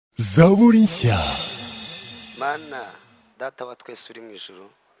zaburi nshya. Mana data wa twese uri mu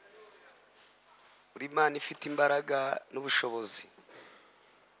ijuru, uri Imana ifite imbaraga n'ubushobozi.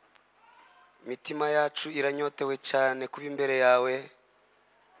 Imitima yacu iranyotewe cyane kuba imbere yawe.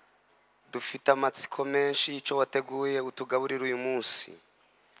 Dufite amatsiko menshi y'icyo wateguye utugaburira uyu munsi.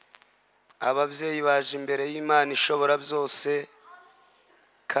 Ababyeyi baje imbere y'Imana ishobora byose,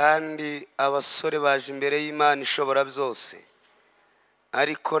 kandi abasore baje imbere y'Imana ishobora byose,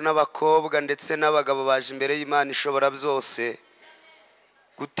 ariko n'abakobwa ndetse n'abagabo baje imbere y'Imana ishobora byose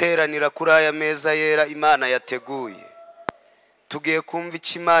guteranira kuri aya meza yera Imana yateguye. Tugiye kumva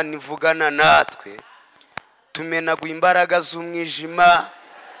icyo Imana ivugana natwe. Tumenaguye imbaraga z'umwijima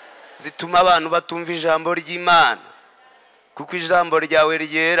zituma abantu batumva ijambo ry'Imana, kuko ijambo ryawe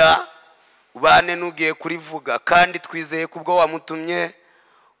ryera ubane n'ugiye kurivuga, kandi twizeye kubwo wamutumye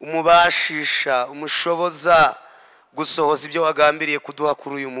umubashisha umushoboza gusohoza ibyo wagambiriye kuduha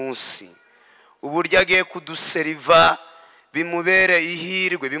kuri uyu munsi. Uburyo agiye kuduseriva bimubere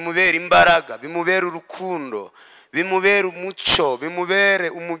ihirwe, bimubere imbaraga, bimubere urukundo, bimubere umucyo, bimubere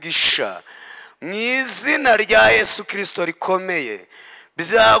umugisha. Mu izina rya Yesu Kristo rikomeye.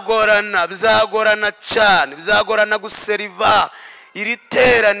 Bizagorana cyane, bizagorana guseriva iri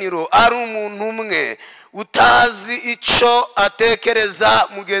teraniro ari umuntu umwe utazi icyo atekereza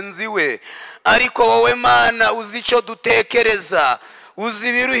mugenzi we, ariko wowe Mana uzi icyo dutekereza, uzi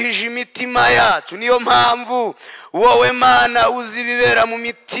ibiruhije imitima yacu. Niyo mpamvu wowe Mana uzi ibibera mu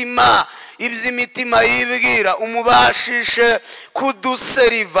mitima, iby'imitima yibwira, umubashishe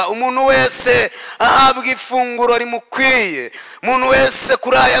kuduseriva. Umuntu wese ahabwa ifunguro rimukwiye, umuntu wese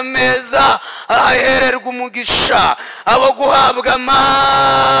kuri aya meza ahererwa umugisha. Abo guhabwa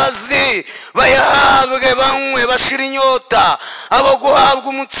amazi bayahabwe banywe bashira inyota, abo guhabwa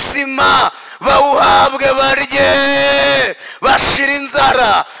umutsima bawuhabwe barye bashira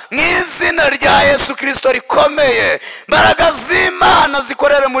inzara. Mu izina rya Yesu Kristo rikomeye, imbaraga z'Imana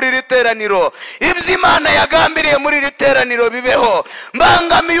zikorere muri iri teraniro. Ibyo Imana yagambiriye muri iri teraniro bibeho.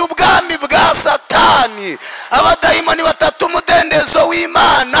 Mbangamiye ubwami bwa Satani, abadayimoni batatu umudendezo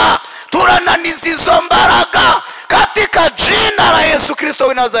w'Imana, turananiza izo mbaraga katika jina la Yesu Kristo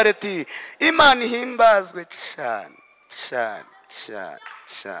w'i Nazareti. Imana ihimbazwe cyane cyane cyane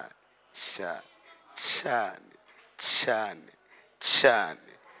cyane cyane cyane cyane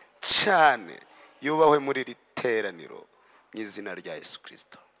cyane cyane. Yubahwe muri iri teraniro mu izina rya Yesu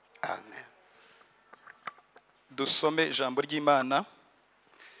Kristo, amen. Dusome ijambo ry'Imana,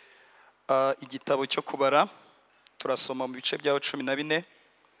 igitabo cyo kubara. Turasoma mu bice byaho 14.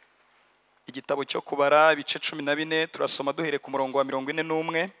 Igitabo cyo kubara ibice 14, turasoma duhere ku murongo wa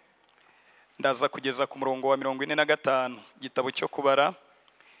 41 ndaza kugeza ku murongo wa 45. Igitabo cyo kubara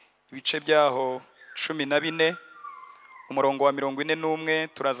ibice byaho 14, umurongo wa 41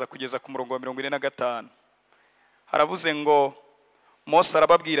 turaza kugeza ku murongo wa 45. Haravuze ngo, Mose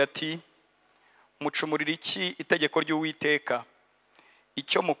arababwira ati, mucumurira iki itegeko ry'Uwiteka?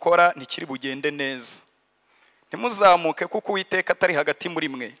 Icyo mukora ntikiri bugende neza. Ntimuzamuke kuko Uwiteka atari hagati muri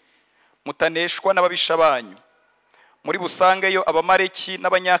mwe, mutaneshwa n'ababisha banyu. Muri busangeyo abamareki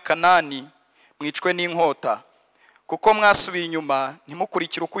n'abanyakanani, mwicwe n'inkota, kuko mwasubiye inyuma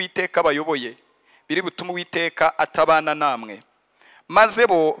ntimukurikire uko Uwiteka bayoboye, biri butuma Uwiteka atabana namwe. Maze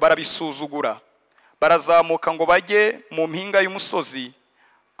bo barabisuzugura, barazamuka ngo bajye mu mpinga y'umusozi,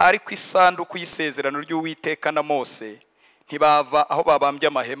 ariko isanduku y'isezerano ry'Uwiteka na Mose ntibava aho babambye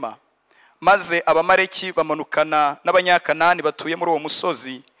amahema. Maze abamareki bamanukana n'abanyakanani batuye muri uwo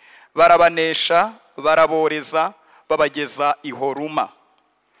musozi, barabanesha, baraboreza, babageza i Horuma.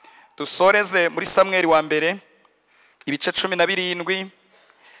 Dusoreze muri Samweli wa mbere ibice 17,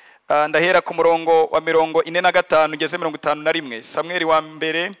 ndahera ku murongo wa 45 ngeze 51. Samweli wa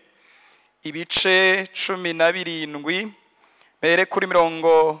mbere ibice 17 mbere kuri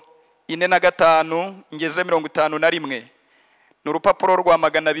 45 ngeze 51. N'urupapuro rwa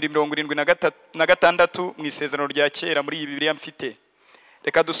 276 mu isezerano rya kera muri Bibiliya mfite.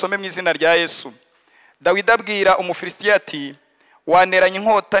 Reka dusome mu izina rya Yesu. Dawidi abwira Umufilisitiya ati, waneranye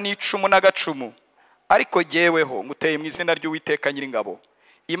inkota n'icumu n'agacumu, ariko jyeweho nguteye mu izina ry'Uwiteka Nyiringabo,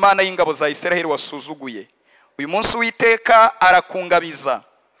 Imana y'ingabo za Isiraheli wasuzuguye. Uyu munsi Uwiteka arakungabiza,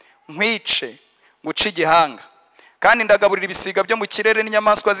 nkwice, nguce igihanga, kandi ndagaburira ibisiga byo mu kirere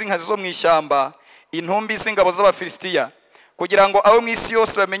n'inyamaswa z'inkazi zo mu ishyamba, intumbi z'ingabo z'Abafilisitiya, kugira ngo abo mu isi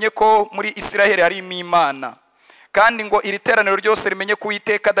yose bamenye ko muri Isiraheli hari Imana, kandi ngo iri teraniro ryose rimenye ko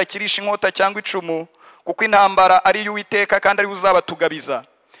Uwiteka adakirisha inkota cyangwa icumu, kuko intambara ari y'Uwiteka kandi ari uzabatugabiza.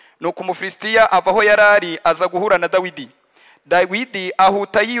 Nuko Umufilisitiya ava aho yarari aza guhura na Dawidi. Dawidi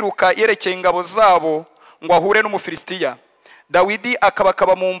ahuta yiruka yerekeye ingabo zabo ngo ahure n'Umufilisitiya. Dawidi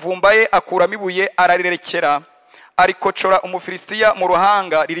akabakaba mu mvumba ye, akuramo ibuye ararerekera, arikocora umufilisitiya mu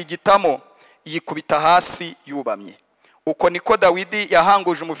ruhanga ririgitamo, yikubita hasi yubamye. Uko niko Dawidi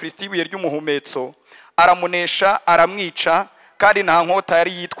yahanguje umufilisitiya ibuye ry'umuhumetso, aramunesha, aramwica, kandi nta nkota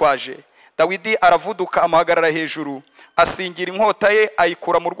yari yitwaje. Dawidi aravuduka amuhagarara hejuru, asingira inkota ye,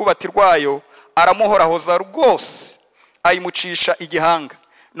 ayikura mu rwubati rwayo, aramuhorahoza rwose, ayimucisha igihanga.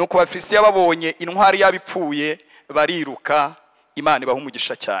 Nuko abafilisitiya babonye intwari y'abipfuye, bariruka. Imana ibahe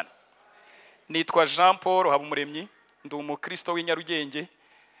umugisha cyane. Nitwa J.Paul HABUMUREMYI, ndi umukristo w'inyarugenge.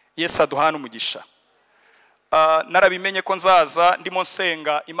 Yesu aduhana umugisha. Narabimenye ko nzaza ndimo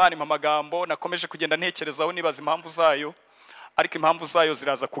nsenga, Imana impa amagambo nakomeje kugenda ntekerezaho nibaza impamvu zayo, ariko impamvu zayo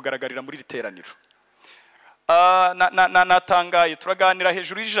ziraza kugaragarira muri riteraniro. Natangaye turaganira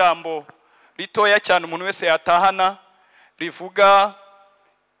hejuru y'ijambo ritoya cyane umuntu wese yatahana, rivuga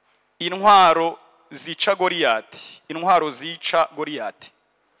intwaro zica Goliyati. Intwaro zica Goliyati.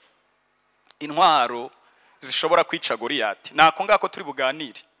 Intwaro zishobora kwica Goliyati. Nako ngako turi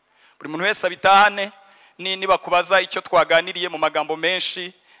buganire. Buri muntu wese abitahane, niba kubaza icyo twaganiriye mu magambo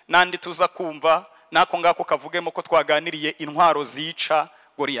menshi nandi tuza kumva, nako ngako kavugemo ko twaganiriye intwaro zica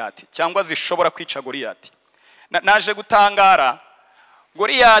Goliyati cyangwa zishobora kwica Goliyati. Naje gutangara,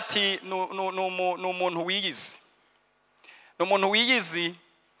 Goliyati ni umuntu wiyizi. Ni umuntu wiyizi,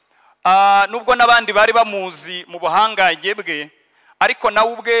 nubwo n'abandi bari bamuzi mu buhangange bwe, ariko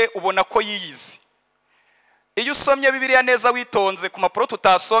nawe ubwe ubona ko yiyizi. Iyo usomye Bibiliya neza witonze ku mapuro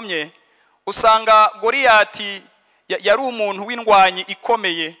tutasomye, usanga Goliyati yari umuntu w'indwanyi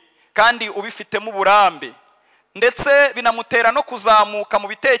ikomeye kandi ubifitemo uburambe, ndetse binamutera no kuzamuka mu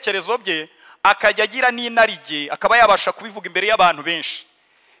bitekerezo bye, akajya agira n'inarige, akaba yabasha kubivuga imbere y'abantu benshi.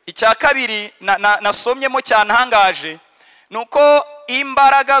 Icya kabiri nasomyemo cyane hangaje, nuko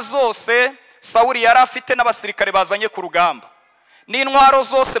imbaraga zose Sawuli yari afite n'abasirikare bazanye ku rugamba, n'intwaro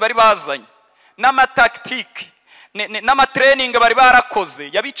zose bari bazanye, n'amataktike n'amatraining bari barakoze,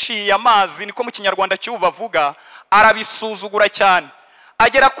 yabiciye amazi, niko mu kinyarwanda cy'ubu bavuga, arabisuzugura cyane.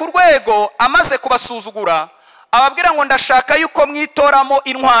 Agera ku rwego amaze kubasuzugura, ababwira ngo ndashaka yuko mwitoramo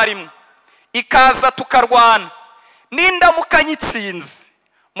intwari imwe, ikaza tukarwana, n'indamuka nyitsinze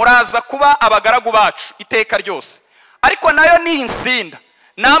muraza kuba abagaragu bacu iteka ryose, ariko nayo ni insinda,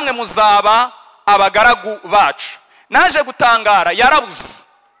 namwe muzaba abagaragu bacu. Naje gutangara, yarabuze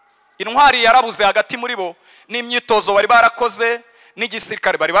intwari, yarabuze hagati muri bo. N'imyitozo bari barakoze,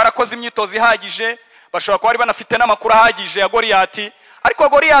 n'igisirikare bari barakoze imyitozo ihagije, bashobora kuba bari banafite n'amakuru ahagije ya Goliyati, ariko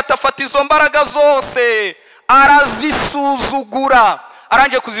Goliyati afata izo mbaraga zose arazisuzugura.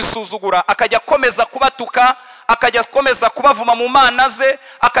 Aranje kuzisuzugura, akajya akomeza kubatuka, akajya akomeza kubavuma mu mana ze,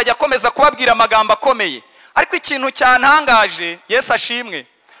 akajya akomeza kubabwira amagambo akomeye. Ariko ikintu cyantangaje, Yesu ashimwe,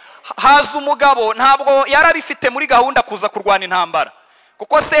 haza umugabo ntabwo yarabifite muri gahunda kuza kurwana intambara,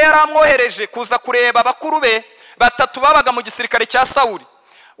 kuko se yaramwohereje kuza kureba abakuru be batatu babaga mu gisirikare cya Sawuli,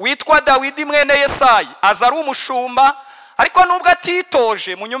 witwa Dawidi mwene Yesayi. Aza ari umushumba, ariko nubwo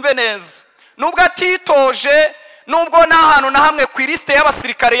atitoje, munyumve neza, nubwo atitoje, nubwo nta hantu na hamwe ku ilisite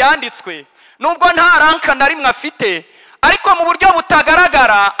y'abasirikare yanditswe, nubwo nta ranka na rimwe afite, ariko mu buryo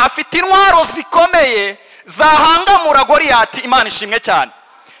butagaragara afite intwaro zikomeye zahangamura Goliyati. Imana ishimwe cyane.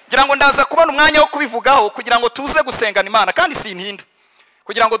 Ngira ngo ndaza kubona umwanya wo kubivugaho kugira ngo tuze gusengana Imana, kandi sintinda,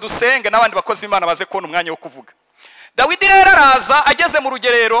 kugira ngo dusenge n'abandi bakozi Imana baze kubona umwanya wo kuvuga. Dawidi rero araza, ageze mu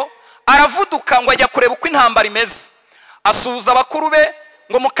rugerero, aravuduka ngo ajya kureba uko intambara imeze. Asuhuza abakuru be,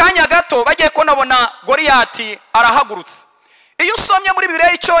 ngo mu kanya gato bagiye konabona Goliyati arahagurutse. Iyo usomye muri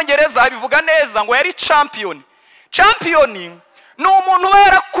Bibiliya y'Icyongereza bivuga neza ngo yari champion. Champion ni umuntu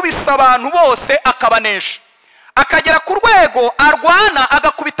yarakubise abantu bose akabanesha, akagera ku rwego arwana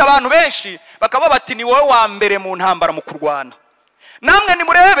agakubita abantu benshi, bakaba bati ni wowe wa mbere mu ntambara mu kurwana. Namwe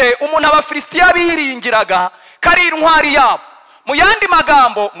nimurebe umuntu abafilisitiya biringiraga kari intwari yabo. Mu yandi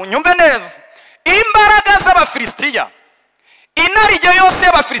magambo, munyumve neza, imbaraga z'abafilisitiya, inarige yose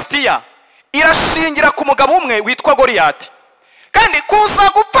y'abafilisitiya irashingira ku mugabo umwe witwa Goliyati. Kandi kuza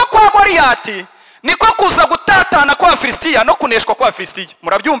gupfa kwa Goliyati niko kuza gutatana kwa Filisitiya no kuneshwa kwa Filisitiya.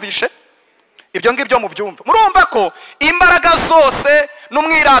 Murabyumvishe? Ibyo ngibyo mubyumva. Murumva ko imbaraga zose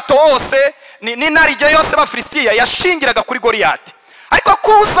n'umwirato wose n'inarige yose y'abafilisitiya yashingiraga kuri Goliyati. Ariko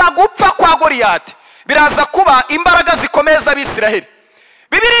kuza gupfa kwa Goliyati biraza kuba imbaraga zikomeza abisiraheli.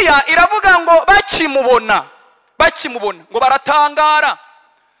 Bibiliya iravuga ngo bakimubona ngo baratangara,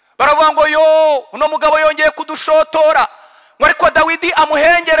 baravuga ngo yo uno mugabo yongeye kudushotora, ngo ariko Dawidi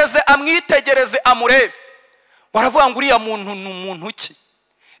amuhengereze, amwitegereze, amurebe. Baravuga ngo uriya muntu ni umuntu ki?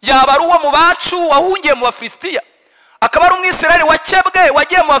 Yaba ari uwo mu bacu wahungiye mu Bafilisitiya, akaba ari umwisiraheli wakebwe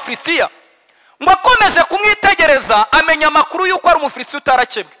wagiye mu Bafilisitiya? ngo akomeje kumwitegereza amenya amakuru y'uko ari umufilisiti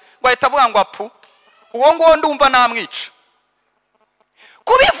utarakebwe, ngo ahita avuga ngo apu, uwo nguwo ndumva namwica.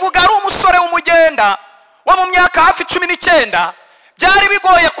 Kubivuga ari umusore w'umugenda wo mu myaka hafi 19 byari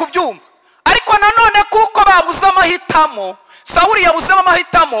bigoye kubyumva, ariko nanone kuko babuze amahitamo, Sawuli yabuze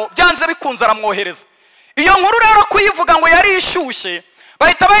amahitamo, byanze bikunze aramwohereza. Iyo nkuru rero kuyivuga ngo yari ishyushye,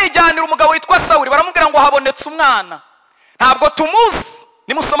 bahita bayijyanira umugabo witwa Sawuli, baramubwira ngo habonetse umwana, ntabwo tumuzi,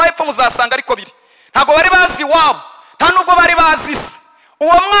 nimusoma hepfo muzasanga ariko biri, ntabwo bari bazi wabo, nta nubwo bari bazi se.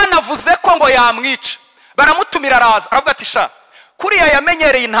 Uwo mwana avuze ko ngo yamwica, baramutumira araza, aravuga ati sha, kuriya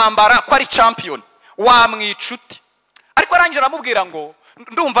yamenyereye intambara ko ari champion, wamwica uti? Ariko arangije aramubwira ngo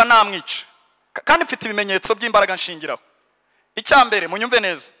ndumva namwica, kandi mfite ibimenyetso by'imbaraga nshingiraho. Icyambere munyumve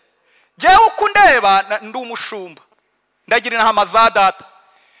neza, jewe uko ndeba ndi umushumba, ndagira intama za data,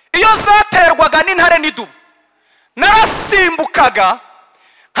 iyo zaterwaga n'intare n'idubu narasimbukaga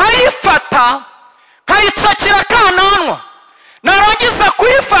nkayifata nkayicakira kananwa, narangiza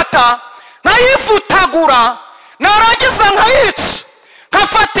kuyifata nkayifutagura, narangiza nkayica,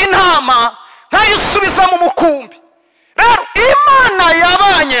 nkafata intama nkayisubiza mu mukumbi. Rero Imana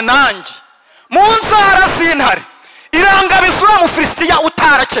yabanye nanjye mu nzara z'intare, irangabiza uriya mufilisitiya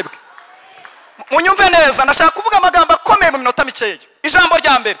utarakebwe. Munyumve neza, ndashaka kuvuga amagambo akomeye mu minota mikeya. Ijambo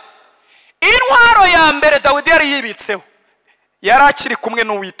rya mbere, intwaro ya mbere Dawidi yari yibitseho, yari akiri kumwe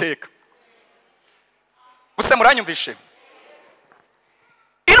n'Uwiteka. Buse muranyumvishe?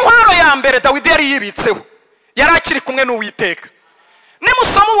 Intwaro ya mbere Dawidi yari yibitseho, yari akiri kumwe n'Uwiteka.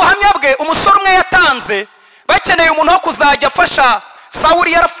 Nimusoma ubuhamya bwe, umusore umwe yatanze bakeneye umuntu wo kuzajya afasha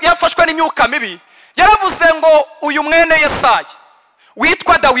Sawuli, yafashwe n'imyuka mibi, yaravuze ngo uyu mwene Yesayi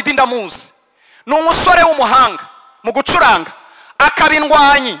witwa Dawidi ndamuzi, ni umusore w'umuhanga mu gucuranga, akaba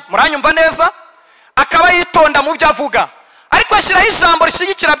indwanyi, muranyumva neza, akaba yitonda mu byo avuga, ariko ashyiraho ijambo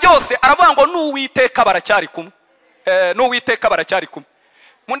rishyigikira byose, aravuga ngo n'Uwiteka baracyari kumwe, n'Uwiteka baracyari kumwe.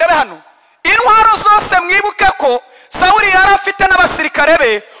 Mundebe hano, intwaro zose mwibuke ko Sawuli yari afite n'abasirikare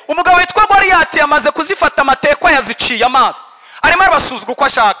be, umugabo witwa Goliyati yamaze kuzifata amateka, yaziciye amazi, arimo arabasuzugura uko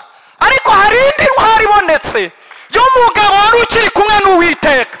ashaka. Ariko hari indi ntwaro ibonetse y'umugabo wari ukiri kumwe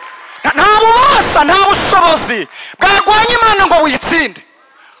n'Uwiteka, nta bubasha nta bushobozi bwarwanya Imana ngo witsinde.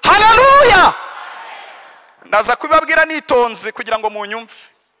 Haleluya! Ndaza kubibabwira nitonze kugira ngo munyumve,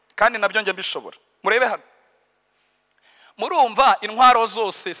 kandi nabyo nge mbishobora. Murebe hano, murumva intwaro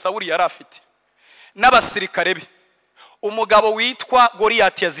zose Sawuli yari afite n'abasirikare be, umugabo witwa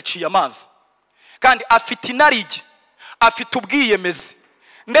Goliyati yaziciye amazi, kandi afite inarige, afite ubwiyemezi,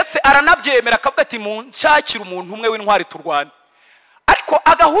 ndetse aranabyemera, akavuga ati munshakira umuntu umwe w'intwari turwane. Ariko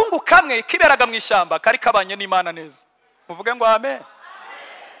agahungu kamwe kiberaga mu ishyamba kari kabanye n'Imana neza, muvuge ngo amen.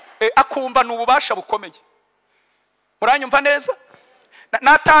 Akumva n'ububasha bukomeye. Muranyumva neza?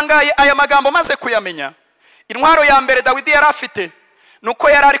 Natangaye aya magambo maze kuyamenya. Intwaro ya mbere Dawidi yari afite nuko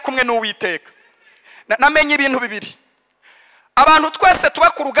yari ari kumwe n'Uwiteka. Namenye ibintu bibiri, abantu twese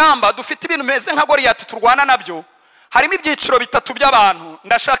tuba ku rugamba dufite ibintu bimeze nka Goliyati turwana nabyo. Harimo ibyiciro bitatu by'abantu,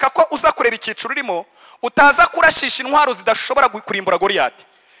 ndashaka ko uza kureba icyiciro urimo, utaza kurashisha intwaro zidashobora kurimbura Goliyati.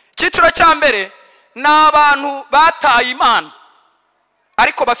 Icyiciro cya mbere ni abantu bataye Imana,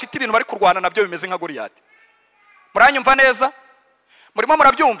 ariko bafite ibintu bari kurwana nabyo bimeze nka Goliyati. Muranyumva neza? Murimo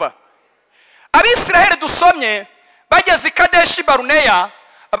murabyumva? Abisiraheli dusomye bageze i Kadeshi Baruneya,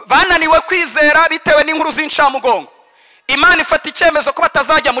 bananiwe kwizera bitewe n'inkuru z'incamugongo. Imana ifata icyemezo ko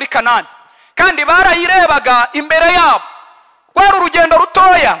batazajya muri Kanani, kandi barayirebaga imbere yabo, rwari urugendo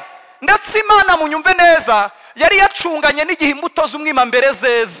rutoya, ndetse Imana munyumve neza yari yacunganye n'igihe imbuto z'umwima mbere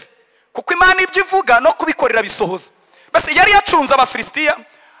zeze, kuko Imana ibyo ivuga no kubikorera bisohoza. Basi yari yacunze Abafilisitiya,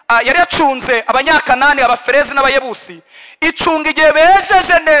 yari yacunze Abanyakanani, Abaferezi n'Abayebusi, icunga igihe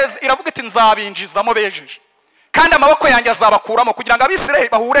bejeje neza, iravuga iti nzabinjizamo bejeje, kandi amaboko yanjye azabakuramo kugira ngo Abisiraheli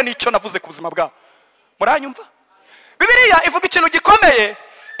bahure n'icyo navuze ku buzima bwabo. Muranyumva? Bibiliya ivuga ikintu gikomeye,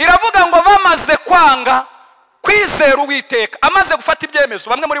 iravuga ngo bamaze kwanga kwizera Uwiteka, amaze gufata ibyemezo,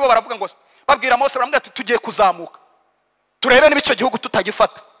 bamwe muri bo baravuga ngo babwira Mose, baramubwira ati tugiye kuzamuka turebe niba icyo gihugu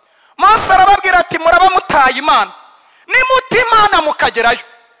tutagifata. Mose arababwira ati muraba mutaye Imana, nimuta Imana mukagerayo.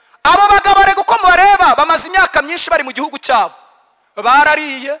 Abo bagabo barega uko mubareba bamaze imyaka myinshi bari mu gihugu cyabo,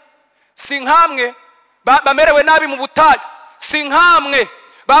 barariye, si nkamwe bamerewe nabi mu butayu, si nkamwe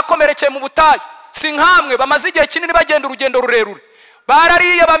bakomerekeye mu butayu, si nkamwe bamaze igihe kinini bagenda urugendo rurerure,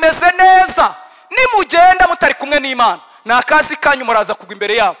 barariye bameze neza. Nimugenda mutari kumwe n'Imana, nakazi kanyu muraza kugwa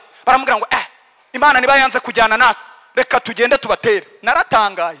imbere yabo, baramubwira ngo Imana niba yanze kujyana natwe, reka tugende tubatere.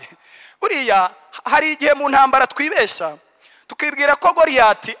 Naratangaye. Buriya hari igihe mu ntambara twibeshya tukibwira ko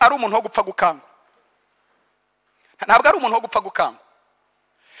Goliyati ari umuntu wo gupfa gukanga. Ntabwo ari umuntu wo gupfa gukanga.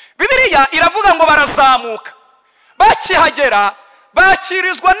 Bibiliya iravuga ngo barazamuka, bakihagera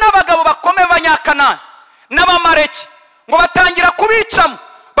bakirizwa n'abagabo bakomeye b'Abanyakanani n'Abamaleki, ngo batangira kubicamo.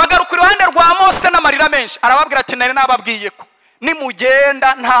 Bagaruka iruhande rwa Mose n'amarira menshi, arababwira ati nari nababwiye ko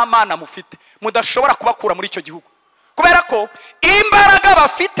nimugenda nta mana mufite, mudashobora kubakura muri icyo gihugu, kubera ko imbaraga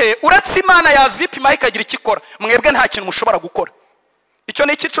bafite uretse Imana yazipima ikagira ikikora, mwebwe nta kintu mushobora gukora. Icyo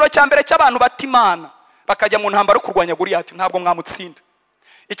ni icyiciro cya mbere cy'abantu bata Imana bakajya mu ntambara yo kurwanya Goliyati, ntabwo mwamutsinda.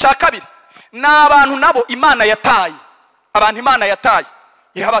 Icya kabiri ni abantu nabo Imana yataye, abantu Imana yataye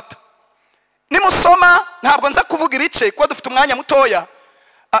irabata. Nimusoma, ntabwo nza kuvuga ibice kuko dufite umwanya mutoya,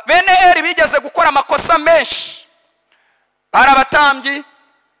 bene Eli bigeze gukora amakosa menshi. Bari abatambyi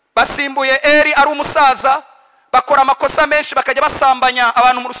basimbuye Eli ari umusaza, bakora amakosa menshi, bakajya basambanya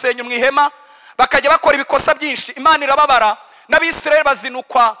abantu mu rusengero mu ihema, bakajya bakora ibikosa byinshi. Imana irababara, n'Abisirayeli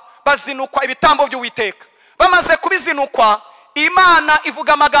bazinukwa ibitambo by'Uwiteka. Bamaze kubizinukwa, Imana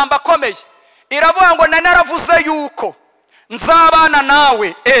ivuga amagambo akomeye, iravuga ngo nari naravuze yuko nzabana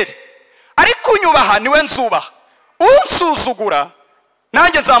nawe Eli, ariko unyubaha niwe nzubaha, unsuzugura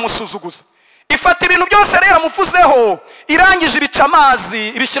nanjye nzamusuzuguza. Ifata ibintu byose rero muvuzeho, irangije ibica amazi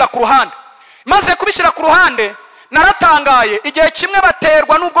ibishyira ku ruhande. Maze kubishyira ku ruhande, naratangaye. Igihe kimwe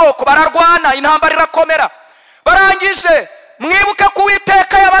baterwa n'ubwoko, bararwana, intambara irakomera. Barangije, mwibuke ko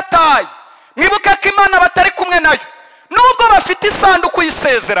Uwiteka yabataye, mwibuke ko Imana batari kumwe nayo. Nubwo bafite isanduku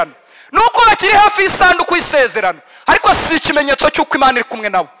y'isezerano, nuko bakiri hafi y'isanduku y'isezerano, ariko si ikimenyetso cy'uko Imana iri kumwe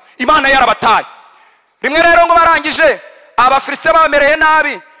nabo. Imana yarabataye. Rimwe rero ngo barangije, Abafilisitiya bamereye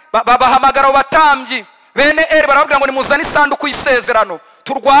nabi, bahamagara abo batambyi bene Eli, barababwira ngo nimuzane isanduku y'isezerano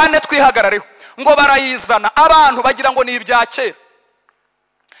turwane twihagarareho. Ngo barayizana, abantu bagira ngo ni ibya kera.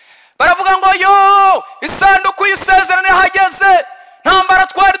 Baravuga ngo yo, isanduku y'isezerano yahageze, ntambara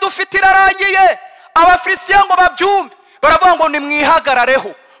twari dufite irarangiye. Abafilisitiya ngo babyumve, baravuga ngo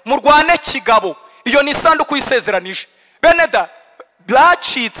nimwihagarareho murwane kigabo. Iyo ni isanduku y'isezerano. Bene da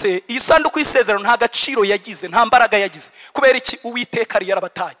byacitse, iyi sanduku y'isezerano nta gaciro yagize, nta mbaraga yagize. Kubera iki? Uwiteka ari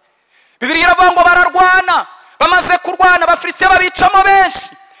yarabataye. Bibiliya iravuga ngo bararwana, bamaze kurwana Abafilisitiya babicamo benshi.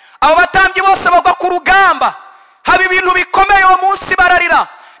 Abo batambyi bose bagwa ku rugamba, haba ibintu bikomeye uwo munsi, bararira.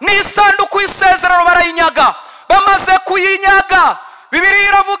 Ni isanduku y'isezerano barayinyaga. Bamaze kuyinyaga, Bibiliya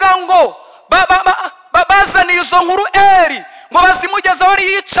iravuga ngo bazaniye izo nkuru Eli, ngo bazimugeze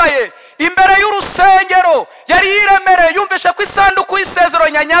wari yicaye imbere y'urusengero, yari yiremereye, yumvishe ko isanduku y'isezerano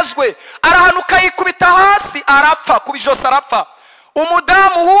nyanyazwe. Arahanuka yikubita hasi, arapfa, kubijose arapfa.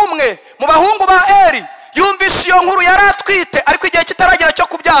 Umudamu w'umwe mu bahungu ba Eli yumvishe iyo nkuru, yari atwite, ariko igihe kitaragera cyo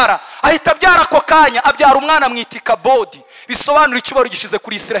kubyara ahita abyara ako kanya, abyara umwana mwita Ikabodi, bisobanura icyubahiro gishize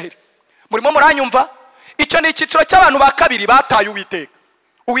kuri Isiraheli. Murimo muranyumva? Icyo ni icyiciro cy'abantu ba kabiri bataye Uwiteka,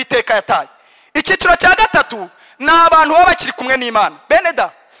 Uwiteka yataye. Icyiciro cya gatatu ni abantu baba bakiri kumwe n'Imana. Bene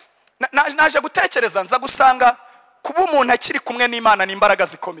da, naje gutekereza, nza gusanga kuba umuntu akiri kumwe n'Imana ni imbaraga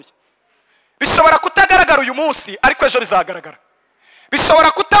zikomeye. Bishobora kutagaragara uyu munsi, ariko ejo bizagaragara.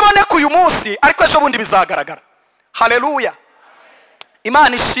 Bishobora kutaboneka uyu munsi, ariko ejo bundi bizagaragara. Haleluya,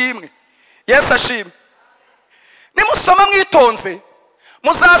 Imana ishimwe, Yesu ashimwe. Nimusoma mwitonze,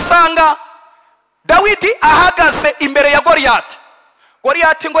 muzasanga Dawidi ahagaze imbere ya Goliyati.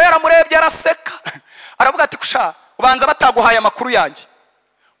 Goliyati ngo yaramurebye araseka, aravuga ati kusha, ubanza bataguhaye amakuru yanjye,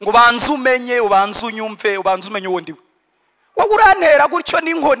 ngo ubanze umenye, ubanze unyumve, ubanze umenye uwo ndiwe. Wowe urantera gutyo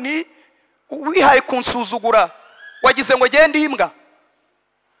n'inkoni, wihaye kunsuzugura, wagize ngo gende imbwa.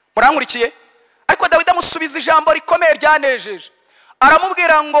 Murankurikiye? Ariko Dawidi amusubiza ijambo rikomeye ryanejeje.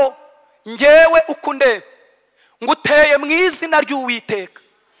 Aramubwira ngo ngewe ukundeba, nguteye mu izina ry'Uwiteka,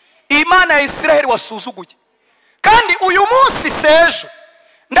 Imana ya Isiraheli wasuzuguye. Kandi uyu munsi sejo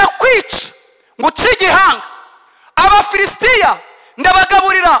ndakwica, nguce igihanga. Abafilisitiya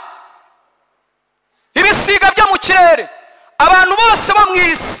ndabagaburira ibisiga byo mu kirere. Abantu bose bo mu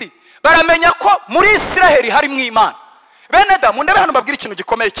isi baramenya ko muri Isiraheli harimo Imana. Bene da, mundebe hano mbabwira ikintu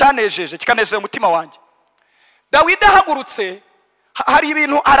gikomeye cyanejeje, kikanezeza umutima wanjye. Dawidi ahagurutse, hari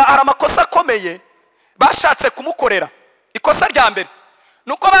ibintu, hari amakosa akomeye bashatse kumukorera. Ikosa rya mbere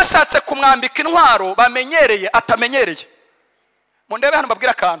nuko bashatse kumwambika intwaro bamenyereye atamenyereye. Mundebe hano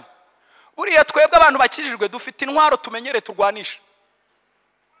mbabwira akantu, buriya twebwe abantu bakijijwe dufite intwaro tumenyereye turwanisha.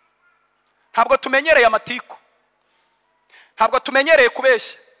 Ntabwo tumenyereye amatiku, ntabwo tumenyereye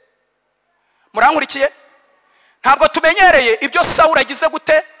kubeshya. Murankurikiye? Ntabwo tumenyereye ibyo Sawuli agize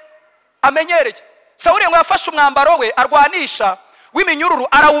gute amenyereye. Sawuli ngo yafashe umwambaro we arwanisha w'iminyururu,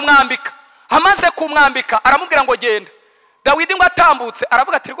 arawumwambika. Amaze kumwambika aramubwira ngo genda. Dawidi ngo atambutse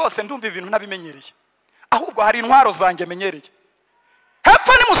aravuga ati rwose ndumva ibintu nabimenyereye, ahubwo hari intwaro zanjye menyereye.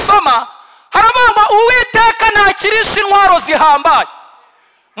 Hepfo nimusoma haravuga ngo Uwiteka ntakirisha intwaro zihambaye,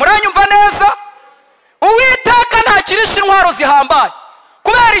 muranyumva neza? Uwiteka ntakirisha intwaro zihambaye.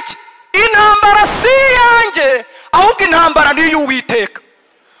 Kubera iki? Intambara si yanjye, ahubwo intambara ni y'Uwiteka.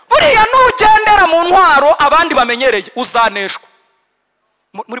 Buriya nugendera mu ntwaro abandi bamenyereye uzaneshwa.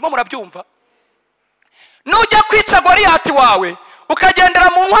 Murimo murabyumva? Nujya kwica Goliyati wawe ukagendera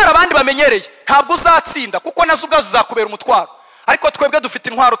mu ntwaro abandi bamenyereye, ntabwo uzatsinda, kuko nazo ubwazo uzakubera umutwaro. Ariko twebwe dufite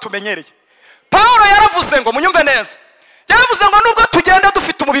intwaro tumenyereye. Paulo yaravuze ngo, munyumve neza, yaravuze ngo nubwo tugenda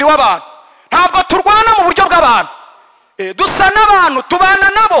dufite umubiri w'abantu, ntabwo turwana mu buryo bw'abantu. Dusa n'abantu, tubana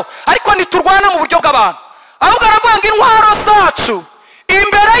nabo, ariko ntiturwana mu buryo bw'abantu. Ahubwo aravuga ngo intwaro zacu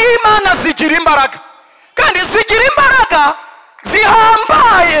imbere y'Imana zigira imbaraga, kandi zigira imbaraga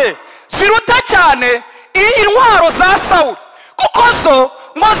zihambaye, ziruta cyane intwaro za Sawuli, kuko zo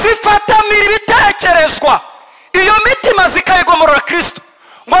ngo zifatamira ibitekerezwa, iyo mitima zikayigomorora Kristo,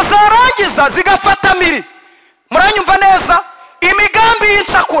 ngo zarangiza zigafatamira, muranyumva neza, imigambi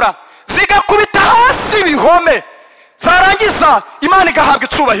y'incakura zigakubita hasi ibihome, zarangiza Imana igahabwa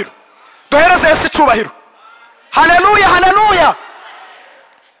icubahiro. Duhereze Yesu icubahiro. Haleluya, haleluya.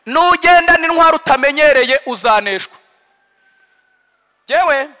 Nugenda n'intwaro utamenyereye uzaneshwa.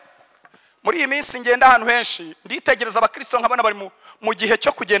 Yewe muri iyi minsi ngenda ahantu henshi nditegereza abakristo nkabona bari mu gihe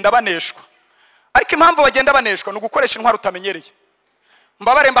cyo kugenda baneshwa, ariko impamvu bagenda baneshwa ni ugukoresha intwaro utamenyereye.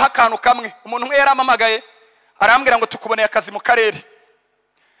 Mbabare mbaha akantu kamwe. Umuntu umwe yaramamagaye arambwira ngo tukuboneye akazi mu karere,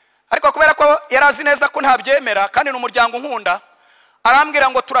 ariko kubera ko yarazi neza ko ntabyemera kandi n'umuryango nkunda, arambwira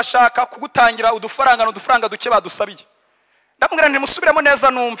ngo turashaka kugutangira udufaranga duke badusabiye. Ndamubwira nti musubiremo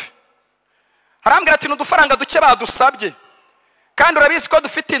neza numve. Arambwira ati n'udufaranga duke badusabye, kandi urabizi ko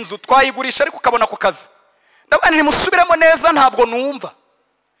dufite inzu twayigurisha ariko ukabona ku kazi. Ndabona nti musubiremo neza ntabwo numva.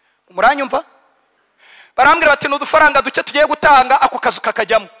 Muranyumva? Barambwira bati n'udufaranga duke tugiye gutanga ako kazi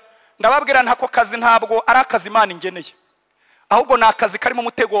kakajyamo. Ndababwira ntako kazi ntabwo ari akazi Imana ingeneye, ahubwo ni akazi karimo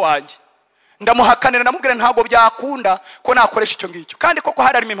umutego wanjye. Ndamuhakanira, ndamubwira ntabwo byakunda ko nakoresha icyo ngicyo, kandi koko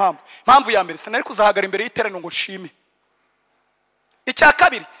hari arimo impamvu ya mbere sinari kuzahagara imbere y'iteraniro ngo nshime. Icya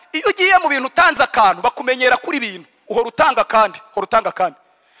kabiri, iyo ugiye mu bintu utanze akantu bakumenyera kuri ibintu, uhora utanga kandi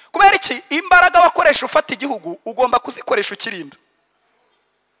kubera iki? Imbaraga wakoresha ufata igihugu ugomba kuzikoresha ukirinda.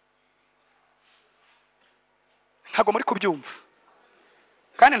 Ntago muri kubyumva,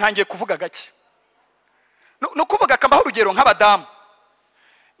 kandi ntangiye kuvuga gake. No kuvuga akambaho urugero nk'abadamu.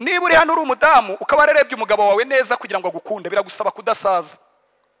 Niba uri hano uri umudamu ukaba warerebye umugabo wawe neza kugira ngo agukunde, biragusaba kudasaza,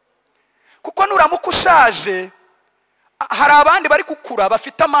 kuko nuramuka ushaje hari abandi bari gukura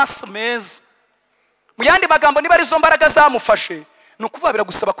bafite amaso meza. Mu yandi magambo, niba ari zo mbaraga zamufashe, ni ukuvuga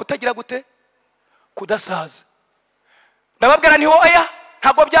biragusaba kutagira gute? Kudasaza. Ndababwira nti oya,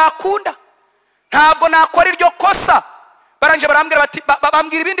 ntabwo byakunda, ntabwo nakora iryo kosa. Baranje barambwira bati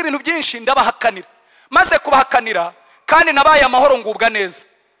bambwira ibindi bintu byinshi, ndabahakanira. Maze kubahakanira kandi nabaye amahoro ngubwa neza.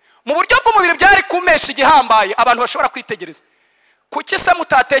 Mu buryo bw'umubiri byari kumesha igihambaye abantu bashobora kwitegereza. Kuki se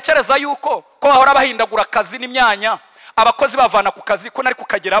mutatekereza yuko ko bahora bahindagura akazi n'imyanya, abakozi bavana ku kazi ko nari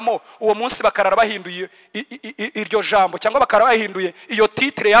kukageramo, uwo munsi bakarara bahinduye iryo jambo, cyangwa bakarara bahinduye iyo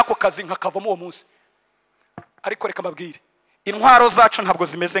titre yako kazi nkakavamo uwo munsi. Ariko reka mbabwire, intwaro zacu ntabwo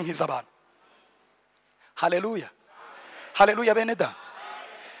zimeze nk'iz'abantu. Haleluya, haleluya bene da,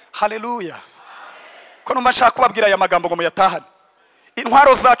 haleluya. Ko numva nshaka kubabwira aya magambo ngo muyatahane.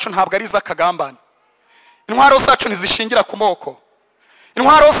 Intwaro zacu ntabwo ari iz'akagambane. Intwaro zacu ntizishingira ku moko.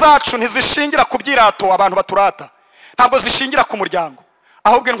 Intwaro zacu ntizishingira ku byirato abantu baturata. Ntabwo zishingira ku muryango,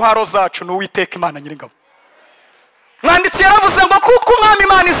 ahubwo intwaro zacu ni Uwiteka Imana Nyiringabo. Mwanditsi yaravuze ngo kuko Umwami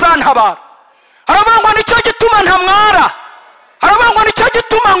Imana izantabara, aravuga ngo nicyo gituma ntamwara, aravuga ngo nicyo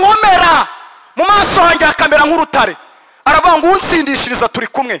gituma nkomera, mu maso hanjye hakamera nk'urutare. Aravuga ngo unsindishiriza turi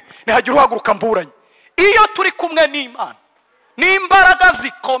kumwe, ntihagira uhaguruka mburanye. Iyo turi kumwe n'Imana ni imbaraga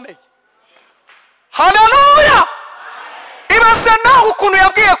zikomeye. Haleluya. Ibaze naho ukuntu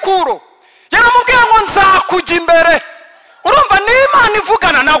yabwiye Kuro, yaramubwiye ngo nzakujya imbere. Urumva n'Imana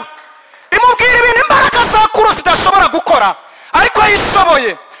ivugana nawe, imubwira ibintu imbaraga za Kuro zidashobora gukora, ariko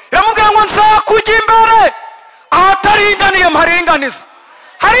yishoboye. Yaramubwira ngo nzakujya imbere, ahataringaniye mparinganiza.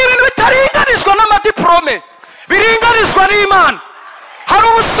 Hari ibintu bitaringanizwa n'amadiplome, biringanizwa n'Imana. Hari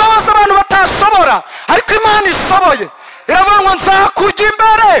ubushobozi abantu batashobora, ariko Imana ishoboye. Iravuga ngo nzakujya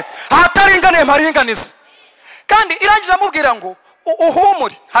imbere, ahataringaniye mparinganiza. Kandi irangije amubwira ngo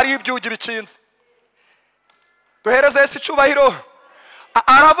uhumure, hari ibyugi bikinze. Duhereze Yesu icubahiro.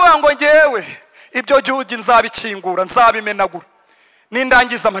 Aravuga ngo ngewe ibyo byugi nzabikingura, nzabimenagura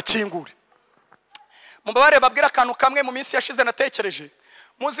nindangiza amakingure. Mubabare babwira akantu kamwe mu minsi yashize natekereje.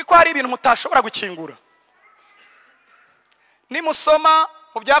 Muzi ko hari ibintu mutashobora gukingura. Nimusoma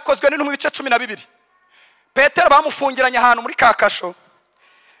mu byakozwe n'intumwa ibice 12, Petero bamufungiranye ahantu muri kakasho,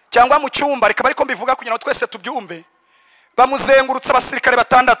 cyangwa mu cyumba, reka ariko mbivuga kugira ngo twese tubyumve. Bamuzengurutse abasirikare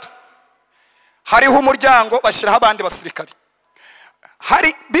 6, hariho umuryango bashyiraho abandi basirikare,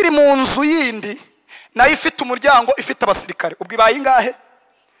 hari biri mu nzu yindi nayo ifite umuryango ifite abasirikare. Ubwo ibaye ingahe?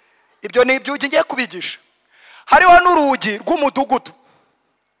 Ibyo ni ibyo ngiye kubigisha. Hariho n'urugi rw'umudugudu.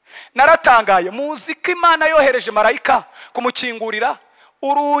 Naratangaye, muzi ko Imana yohereje marayika kumukingurira,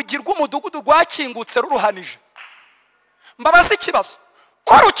 urugi rw'umudugudu rwakingutse ruruhanije. Mbabaza ikibazo,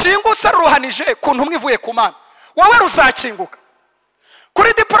 ko rukingutse ruruhanije ku ntumwa ivuye ku Mana, wowe ruzakinguka?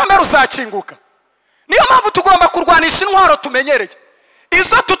 Kuri diplome ruzakinguka? Niyo mpamvu tugomba kurwanisha intwaro tumenyereye.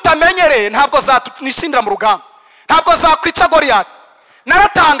 Izo tutamenyereye ntabwo zatunishindira mu rugamba, ntabwo zakwica Goliyati.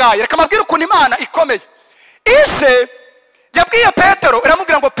 Naratangaye, reka mabwire ukuntu Imana ikomeye. Ije yabwiye Petero,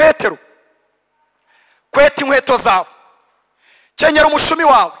 iramubwira ngo Petero, kweta inkweto zawe, kenyera umushumi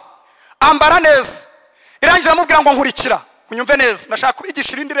wawe, ambara neza. Irangije aramubwira ngo nkurikira. Unyumve neza, nashaka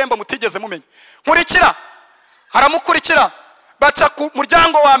kubigisha irindi rembo mutigeze mumenya. Nkurikira. Haramukurikira, baca ku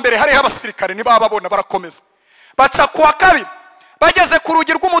muryango wa mbere, hariho abasirikare nibababona barakomeza. Baca ku wa kabiri, bageze ku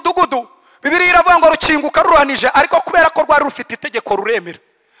rugi rw'umudugudu, Bibiliya iravuga ngo rukinguka ruruhanije, ariko kubera ko rwari rufite itegeko ruremera.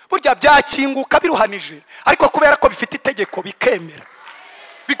 Burya byakinguka biruhanije, ariko kubera ko bifite itegeko bikemera.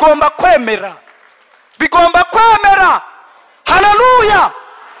 Bigomba kwemera, bigomba kwemera. Haleluya!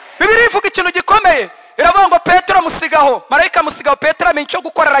 Bibiliya ivuga ikintu gikomeye, iravuga ngo Petero amusigaho, marayika amusigaho, Petero amenya icyo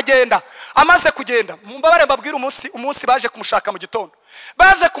gukora, aragenda. Amaze kugenda, mumbabare mbabwira umunsi baje kumushaka mu gitondo.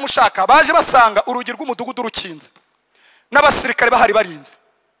 Baje kumushaka, baje basanga urugi rw'umudugudu rukinze, n'abasirikare bahari barinze.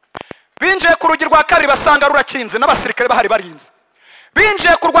 Binjiye ku rugi rwa kabiri basanga rurakinze, n'abasirikare bahari barinze.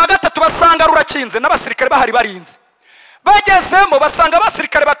 Binjiye ku rwa gatatu basanga rurakinze, n'abasirikare bahari barinze. Bagezemo basanga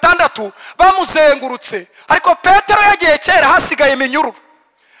abasirikare 6 bamuzengurutse, ariko Petero yagiye kera, hasigaye iminyururu,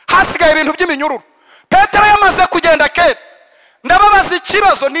 hasigaye ibintu by'iminyururu. Petero yamaze kugenda kera. Ndababaza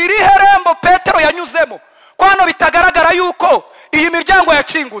ikibazo, ni irihe rembo Petero yanyuzemo ko hano bitagaragara yuko iyi miryango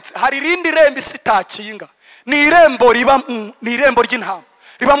yakingutse? Hari irindi rembo isi itakinga, ni irembo ry'intama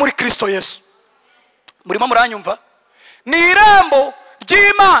riba muri Kristo Yesu. Murimo muranyumva? Ni irembo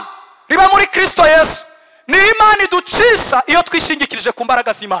ry'Imana riba muri Kristo Yesu. Ni Imana iducisha iyo twishingikirije ku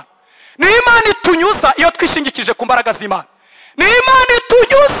mbaraga z'Imana. Ni Imana itunyuza iyo twishingikirije ku mbaraga z'Imana. Ni Imana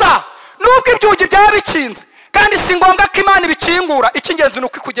itunyuza nubwo ibyugi byaba bikinze, kandi si ngombwa ko Imana ibikingura, icy'ingenzi ni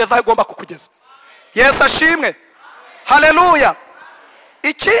uko ikugeza aho igomba kukugeza. Yesu ashimwe. Haleluya.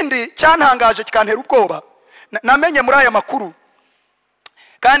 Ikindi cyantangaje kikantera ubwoba, namenye muri aya makuru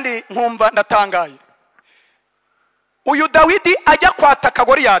kandi nkumva ndatangaye. Uyu Dawidi ajya kwataka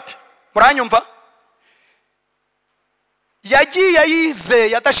Goliyati, muranyumva? Yagiye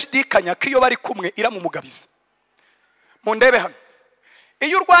yizeye adashidikanya ko iyo bari kumwe iramumugabiza. Mundebe hano,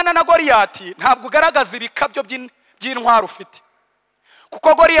 iyo urwana na Goliyati ntabwo ugaragaza ibikabyo by'intwaro ufite,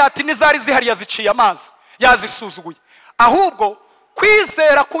 kuko Goliyati nizari zihari yaziciye amazi, yazisuzuguye. Ahubwo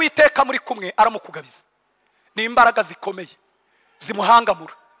kwizera kuwiteka muri kumwe aramukugabiza, ni imbaraga zikomeye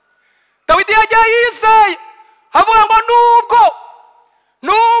zimuhangamura. Dawidi yagiye yizeye, avuga ngo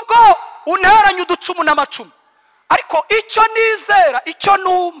nubwo unteranye uducumu n'amacumu, ariko icyo nizera, icyo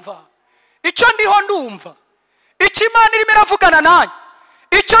numva, icyo ndiho ndumva, icyo Imana irimo iravugana nanjye,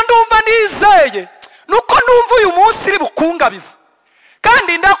 icyo ndumva nizeye, nuko numva uyu munsi iri bukungabiza,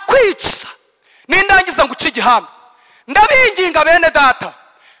 kandi ndakwica nindangiza nguca igihanga. Ndabinginga bene data,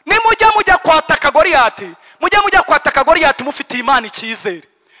 nimujya kwataka Goliyati, mujya kwataka Goliyati mufite Imana icyizere,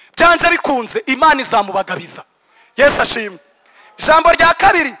 byanze bikunze Imana izamubagabiza. Yesu ashimwe. Ijambo rya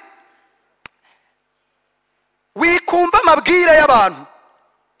kabiri, wikumva amabwire y'abantu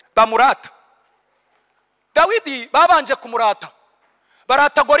bamurata. Dawidi babanje kumurata,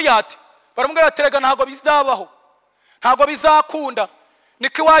 barata Goliyati, baramubwira ati rega ntago bizabaho, ntago bizakunda,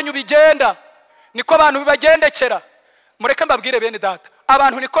 niko iwanyu bigenda, niko abantu bibagendekera. Mureke mbabwire bene data,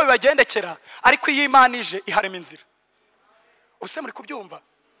 abantu niko bibagendekera, ariko iyo Imana ije iharema inzira. Ubuse muri kubyumva?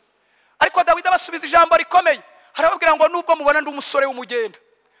 Ariko Dawidi abasubiza ijambo rikomeye, harababwira ngo nubwo mubona ndi umusore w'umugenda,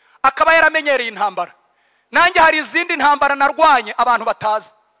 akaba yaramenyereye intambara, nanjye hari izindi ntambara narwanye abantu batazi.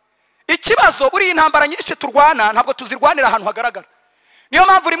 Ikibazo buri intambara nyinshi turwana ntabwo tuzirwanira ahantu hagaragara. Niyo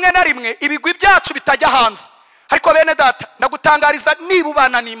mpamvu rimwe na rimwe ibigwi byacu bitajya hanze. Ariko bene data, ndagutangariza, niba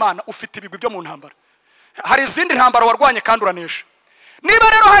ubana n'Imana ufite ibigwi byo mu ntambara. Hari izindi ntambara warwanye kandi uranesha. Niba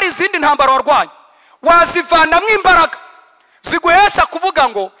rero hari izindi ntambara warwanye, wazivanamo imbaraga ziguhesha kuvuga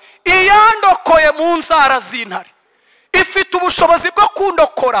ngo iyandokoye mu nzara z'intare ifite ubushobozi bwo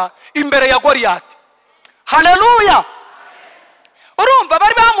kundokora imbere ya Goliyati. Haleluya. Urumva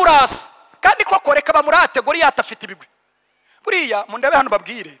bari bamurasa, kandi koko reka bamurate, Goliyati afite ibigwi. Buriya mundebe hano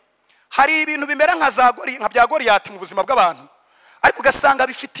babwire, hari ibintu bimera nka bya Goliyati mu buzima bw'abantu, ariko ugasanga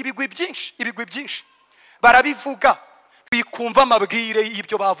bifite ibigwi byinshi barabivuga bikumva amabwire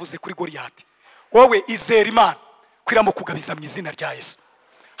y'ibyo bavuze kuri Goliyati. Wowe izera Imana kwiramo kugabiza mu izina rya Yesu.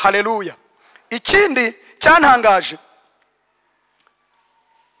 Haleluya. Ikindi cyantangaje,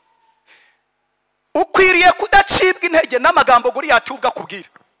 ukwiriye kudacibwa intege n'amagambo Goliyati ubwo akubwira.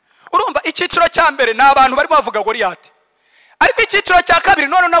 Urumva icyiciro cya mbere ni abantu bari bavuga Goliyati, ariko icyiciro cya kabiri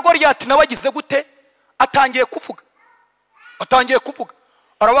none na Goliyati nawe agize gute? Atangiye kuvuga.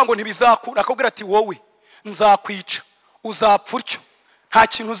 Aravuga ngo ntibizakura. Akubwira ati wowe nzakwica, uzapfa utyo, nta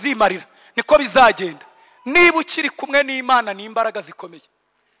kintu uzimarira, niko bizagenda niba ukiri kumwe n'Imana n'imbaraga zikomeye.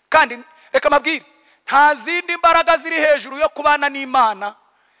 Kandi reka mabwire, nta zindi mbaraga ziri hejuru yo kubana n'Imana.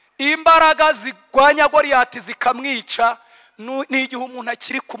 Imbaraga zigwanya Goliyati zikamwica ni igihe umuntu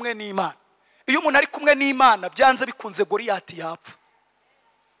akiri kumwe n'Imana. Iyo umuntu ari kumwe n'Imana byanze bikunze Goliyati yapfa.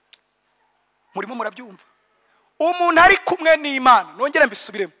 Murimo murabyumva? Umuntu ari kumwe n'Imana, nongere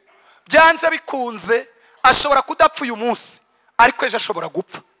mbisubiremo, byanze bikunze ashobora kudapfa uyu munsi, ariko ejo ashobora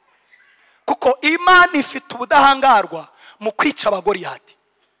gupfa, kuko Imana ifite ubudahangarwa mu kwica abagoliyati.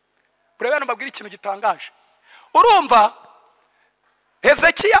 Murebana mbabwira ikintu gitangaje. Urumva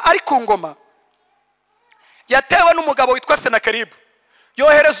Hezekiya ari ku ngoma, yatewe n'umugabo witwa Senakeribu.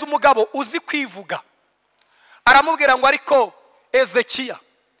 Yohereza umugabo uzi kwivuga, aramubwira ngo ariko Hezekiya,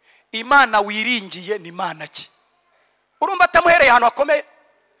 Imana wiringiye ni Imana ki? Urumva atamuhereye ahantu hakomeye,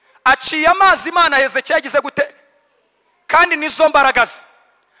 aciye amazi Imana Hezekiya yagize gute? Kandi nizo mbaraga ze.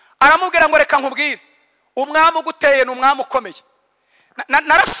 Aramubwira ngo reka nkubwire, umwami uguteye ni umwami ukomeye.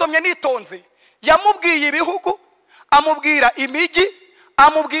 Narasomye nitonze, yamubwiye ibihugu, amubwira imigi,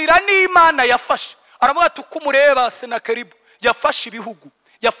 amubwira n'Imana yafashe. Aravuga ati uko umureba Senakeribu yafashe ibihugu,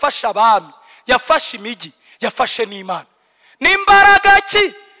 yafashe abami, yafashe imigi, yafashe n'Imana. N'imbaraga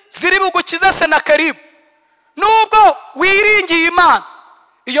ki ziri bugukiza Senakeribu? Nubwo wiringiye Imana,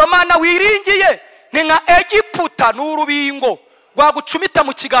 iyo Mana wiringiye ni nka Egiputa n'urubingo rwagucumita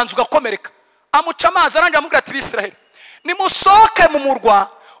mu kiganza ugakomereka. Amuca amazi aranje amubwira ati Bisiraheli, nimusoke mu murwa,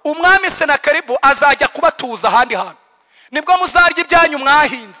 umwami Senakeribu azajya kubatuza ahandi hantu, nibwo muzarya ibyanyu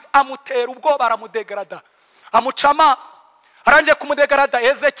mwahinze. Amutera ubwoba, aramudegrada, amuca amazi aranje kumudegrada.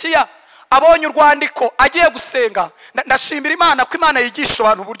 Hezekiya abonye urwandiko agiye gusenga. Ndashimira Imana ko Imana yigisha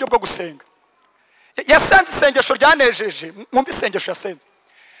abantu uburyo bwo gusenga. Yasenze isengesho ryanejeje. Mwumva isengesho yasenze,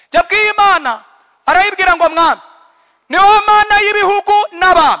 yabwiye Imana, arayibwira ngo mwami ni wowe Mana y'ibihugu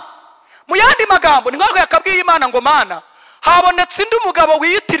n'abantu. Mu yandi magambo ni nk'aho yakabwiye Imana ngo Mana, habonetse indi mugabo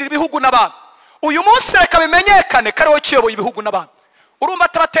wiyitirira ibihugu n'abantu, uyu munsi reka bimenyekane ko ari wowe kiyoboye ibihugu n'abantu. Urumva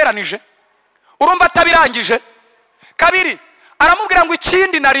atabateranije? Urumva atabirangije? Kabiri aramubwira ngo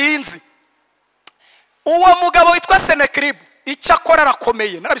ikindi narinzi, uwo mugabo witwa Senakeribu icyo akora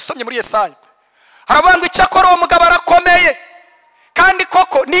arakomeye. Narabisomye muri Yesaya. Aravuga ngo icyo akora uwo mugabo arakomeye, kandi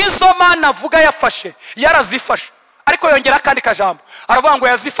koko nizo Mana avuga yafashe yarazifashe. Ariko yongera kandi kajambo, aravuga ngo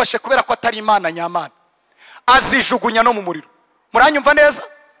yazifashe kubera ko atari Imana nyamana, azijugunya no mu muriro. Muranyumva neza?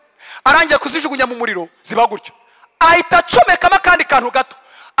 Arangiye kuzijugunya mu muriro ziba gutyo, ahita acomekamo kandi kantu gato.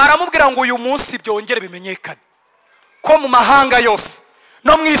 Aramubwira ngo uyu munsi byongere bimenyekane ko mu mahanga yose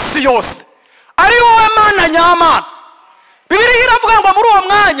no mu isi yose ari wowe Mana nyamana. Bibiliya iravuga ngo muri uwo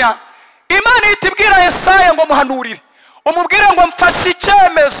mwanya Imana itibwira Yesaya ngo muhanurire, umubwire ngo mfashe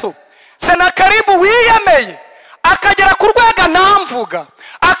icyemezo Senakeribu wiyemeye akagera ku rwego namvuga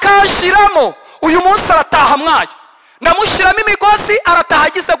akashiramo, uyu munsi arataha mwaye. Ndamushyiramo imigozi arataha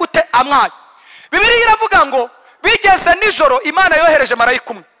agize gute? Amwaye. Bibiliya iravuga ngo bigeze nijoro Imana yohereje marayika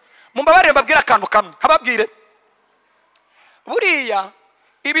umwe. Mumbabarire mbabwira akantu kamwe, hababwire buriya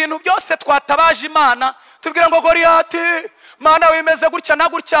ibintu byose twatabaje Imana tubwira ngo Goliyati Mana wimeze gutya na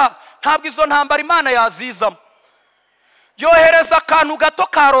gutya, ntabwo izo ntambara Imana yazizamo. Yohereza akantu gato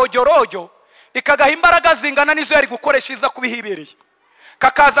ka rojyorojyo ikagaha imbaraga zingana nizo yari gukoresha iza kubihibereye,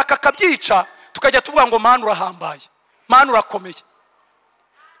 kakaza kakabyica, tukajya tuvuga ngo Mana urahambaye, Mana urakomeye.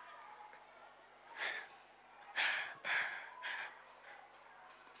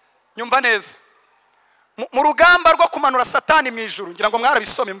 Nyumva neza, mu rugamba rwo kumanura Satani mu ijuru, ngira ngo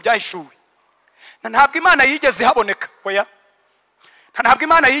mwarabisome mu byahishuwe, ntabwo Imana yigeze ihaboneka. Oya, ntabwo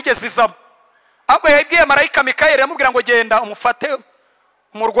Imana yigeze izamo, ahubwo yabwiye marayika Mikayeli amubwira ngo genda umufate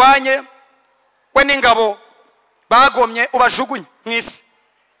umurwanye we n'ingabo bagomye ubajugunye mu isi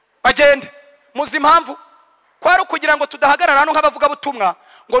bagende. Muzi impamvu? Kwari kugira ngo tudahagarara hano nk'abavuga butumwa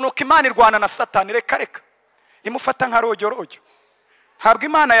ngo nuko Imana irwana na Satani. Reka reka, imufata nka rojyorojyo. Ntabwo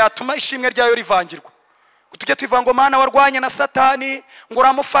Imana yatuma ishimwe ryayo rivangirwa, tujye tuvuga ngo Mana warwanye na Satani, ngo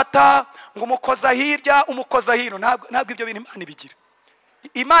uramufata, ngo umukoza hirya umukoza hino. Ntabwo ibyo bintu Imana ibigira.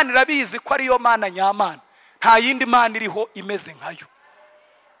 Imana irabizi ko ariyo Mana nyamana, nta yindi mana iriho imeze nkayo.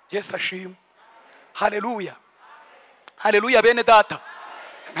 Yesu ashimwe. Haleluya, haleluya bene data.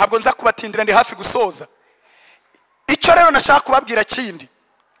 Ntabwo nza kubatindira, ndi hafi gusoza. Icyo rero nashaka kubabwira kindi,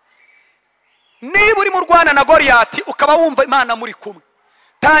 niba uri mu Rwanda na Goliyati ukaba wumva Imana muri kumwe,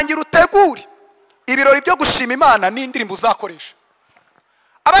 tangira utegure ibirori byo gushima Imana n'indirimbo uzakoresha.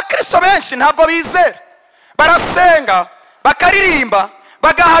 Abakristo benshi ntabwo bizera, barasenga bakaririmba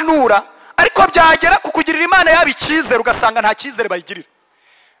bagahanura, ariko byagera kukugirira Imana yaba icyizere ugasanga nta cyizere bayigirira.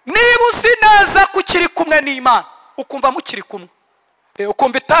 Niba uzi neza ko ukiri kumwe n'Imana, ukumva mukiri kumwe,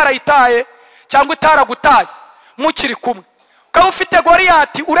 ukumva itarayitaye cyangwa itaragutaye, mukiri kumwe, ukaba ufite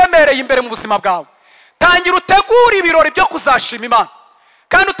Goliyati uremereye imbere mu buzima bwawe, tangira utegure ibirori byo kuzashima Imana,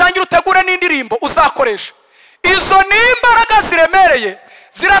 kandi utangira utegure n'indirimbo uzakoresha. Izo ni imbaraga ziremereye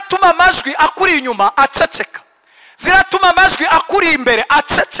ziratuma amajwi akuri inyuma aceceka, ziratuma amajwi akuri imbere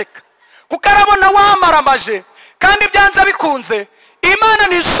aceceka, kuko arabona wamaramaje. Kandi byanze bikunze Imana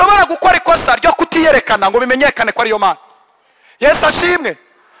ntishobora gukora ikosa ryo kutiyerekana ngo bimenyekane ko ariyo Mana. Yesu ashimwe.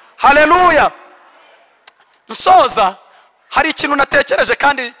 Haleluya. Nsoza, hari ikintu natekereje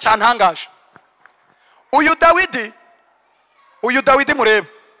kandi cyantangaje. Uyu Dawidi murebe,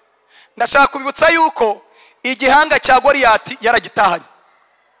 ndashaka kubibutsa yuko igihanga cya Goliyati yaragitahanye.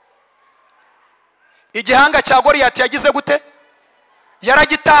 Igihanga cya Goliyati yagize gute?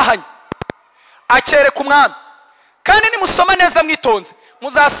 Yaragitahanye, akereka umwami. Kandi nimusoma neza mwitonze,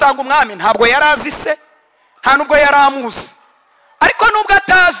 muzasanga umwami ntabwo yarazi se, nta nubwo yaramuzi. Ariko nubwo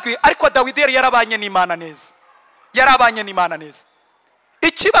atazwi, ariko Dawidi yari yarabanye n'Imana neza, yarabanye n'Imana neza.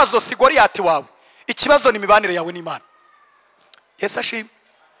 Ikibazo si Goliyati wawe, ikibazo ni imibanire yawe n'Imana. Yesu ashimwe.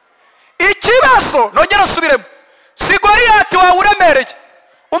 Ikibazo, nongera nsubiremo, si Goliyati wawe uremereye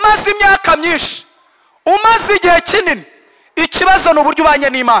umaze imyaka myinshi, umaze igihe kinini. Ikibazo ni uburyo ubanye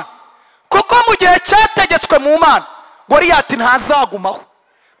n'Imana, kuko mu gihe cyategetswe mu Mana Goliyati ntazagumaho,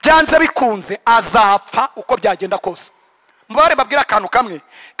 byanze bikunze azapfa uko byagenda kose. Mubare babwira akantu kamwe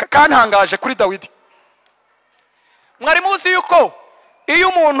kantangaje kuri Dawidi. Mwari muzi yuko iyo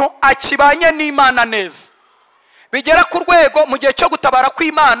umuntu akibanye n'Imana neza, bigera ku rwego mu gihe cyo gutabara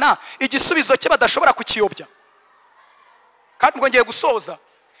kw'Imana igisubizo cye badashobora kukiyobya. Kandi ngo ngiye gusoza,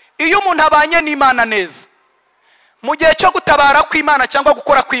 iyo umuntu abanye n'Imana neza mu gihe cyo gutabara kw'Imana cyangwa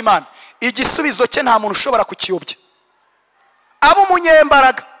gukora kw'Imana, igisubizo cye nta muntu ushobora kukiyobya. Abo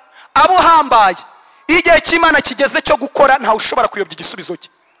umunyembaraga, abo hambaye, igihe cy'Imana kigeze cyo gukora nta ushobora kuyobya igisubizo cye.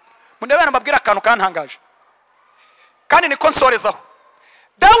 Mundebera mbabwira akantu kantangaje, kandi niko nsorezaho.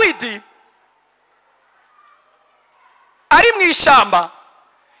 Dawidi ari mu ishyamba,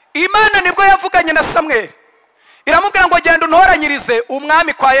 Imana nibwo yavuganye na Samweli, iramubwira ngo genda untoranyirize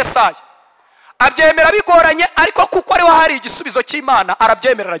umwami kwa Yesaya. Abyemera bigoranye, ariko kuko ari hari igisubizo cy'Imana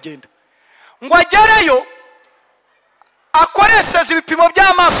arabyemera, aragenda. Ngo agereyo akoresheje ibipimo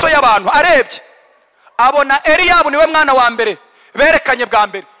by'amaso y'abantu, arebye abona Eliyabu niwe mwana wa mbere berekanye bwa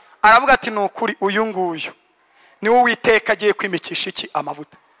mbere. Aravuga ati nukuri uyu nguyu ni Uwiteka agiye kwimikisha iki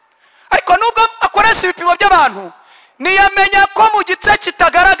amavuta. Ariko nubwo akoresha ibipimo by'abantu, niyamenya ko mu gice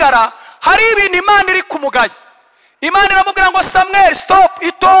kitagaragara hari ibintu Imana iri kumugaya. Imana iramubwira ngo Samweli, stop,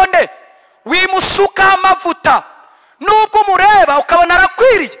 itonde, wimusuka amavuta. Nubwo umureba ukabona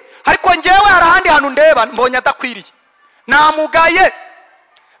arakwiriye, ariko ngewe hari ahandi hantu ndeba mbonye adakwiriye, namugaye.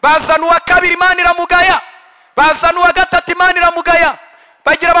 Bazana uwa kabiri, Imana iramugaya. Bazana uwa gatatu, Imana iramugaya.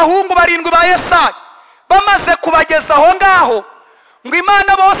 Bagira abahungu 7 ba Yesaya. Bamaze kubageza aho ngaho ngo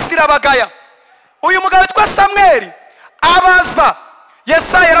Imana bose irabagaya. Uyu mugabo witwa Samweli abaza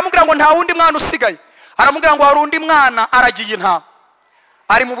Yesaya, aramubwira ngo nta wundi mwana usigaye. Aramubwira ngo hari undi mwana aragiye intama,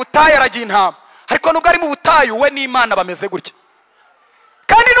 ari mu butayu aragiye intama. Ariko nubwo ari mu butayu, we n'Imana bameze gutya.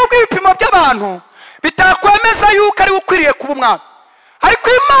 Kandi nubwo ibipimo by'abantu bitakwemeza yuko ari ukwiriye kuba umwami, ariko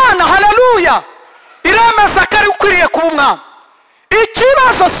Imana, haleluya, iremeza ko ari ukwiriye kuba umwami.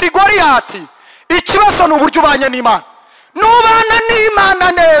 Ikibazo si Goliyati, ikibazo ni uburyo ubanye n'Imana. Nubana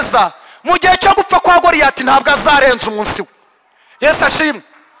n'Imana neza, mu gihe cyo gupfa kwa Goliyati ntabwo azarenza umunsi we. Yesu ashimwe.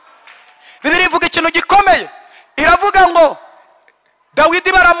 Bibiliya ivuga ikintu gikomeye, iravuga ngo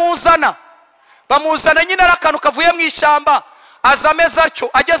Dawidi baramuzana, bamuzana nyine ari akantu kavuye mu ishyamba, aza ameze atyo.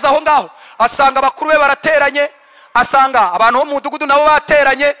 Ageze aho ngaho asanga abakuru be barateranye, asanga abantu bo mu mudugudu nabo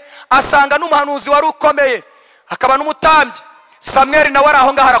bateranye, asanga n'umuhanuzi wari ukomeye, akaba n'umutambyi. Samweli nawe ari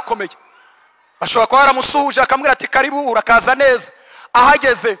aho ngaho arakomeye, bashobora kuba baramusuhuje akamubwira ati karibu, urakaza neza.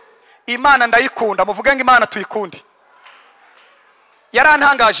 Ahageze, Imana ndayikunda, muvuge ngo Imana tuyikunde.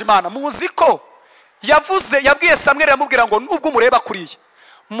 Yarantangaje Imana. Muzi ko yabwiye Samweli, yamubwira ngo nubwo umureba kuriye,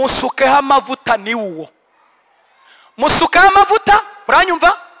 musukeho amavuta ni uwo. Musukeho amavuta,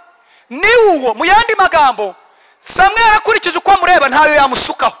 uranyumva? ni uwo. Mu yandi magambo Samweli akurikije uko amureba ntayo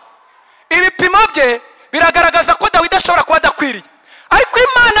yamusukaho. Ibipimo bye biragaragaza ko Dawidi ashobora kuba adakwiriye, ariko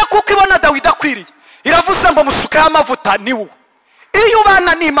Imana kuko ibona Dawidi akwiriye iravuze ngo musukeho amavuta ni uwo. Iyo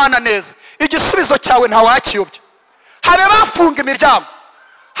ubana n'Imana neza igisubizo cyawe ntawakiyobya. Habe bafunga imiryango,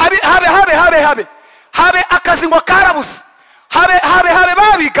 habe akazi ngo karabuze, habe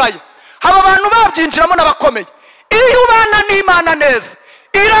babigaye, habe abantu babyinjiramo n'abakomeye. Iyo ubana n'Imana neza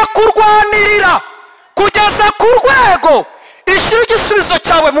irakurwanirira kugeza ku rwego ishyira igisubizo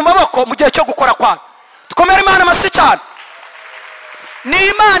cyawe mu maboko mu gihe cyo gukora kwawe. Tukomere Imana amashyi cyane. Ni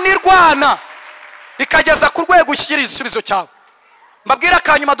Imana irwana ikageza ku rwego ishyira igisubizo cyawe. Mbabwira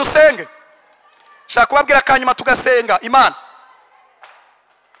akanyuma dusenge, shaka kubabwira akanyuma tugasenga Imana.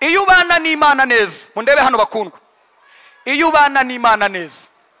 Iyo ubana n'Imana neza, mundebe hano bakundwa, iyo ubana n'Imana neza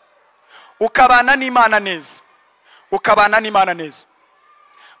ukabana n'Imana neza, ukabana n'Imana neza,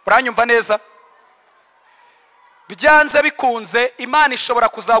 muranyumva neza, byanze bikunze Imana ishobora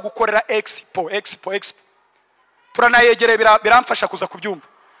kuzagukorera expo. Turanayegereye biramfasha kuza kubyumva,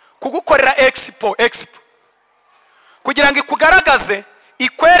 kugukorera expo kugira ngo ikugaragaze,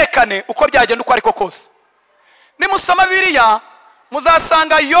 ikwerekane uko byagenda uko ariko kose. Nimusoma Bibiliya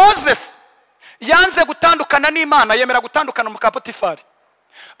muzasanga Yosefu yanze gutandukana n'Imana, yemera gutandukana mu Potifari.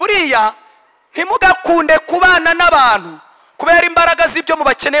 Buriya ntimugakunde kubana n'abantu kubera imbaraga z'ibyo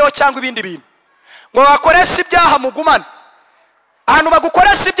mubakeneyeho cyangwa ibindi bintu, ngo bakoreshe ibyaha mugumane. Ahantu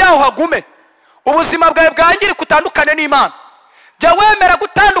bagukoresha ibyaha uhagume, ubuzima bwawe bwangire kutandukane n'Imana. Jya wemera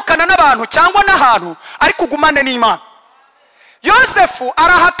gutandukana n'abantu cyangwa n'ahantu ariko ugumane n'Imana. Yosefu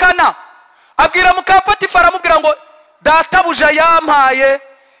arahakana, abwira muka Potifari amubwira ngo databuja yampaye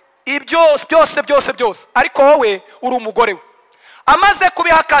ibyo byose, ariko wowe uri umugore we. Amaze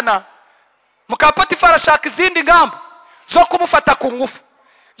kubihakana, muka Potifari ashaka izindi ngamba zo kumufata ku ngufu.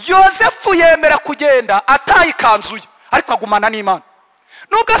 Yosefu yemera kugenda atayikanzuye ariko agumana n'Imana.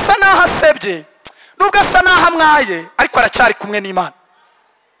 Nubwo asa naho asebye, nubwo asa naho amwaye, ariko aracyari kumwe n'Imana.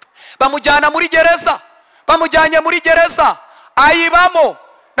 Bamujyanye muri gereza ayibamo.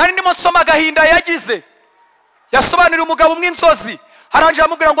 Nari ndimo nsoma agahinda yagize, yasobanurira umugabo umwe inzozi, arangije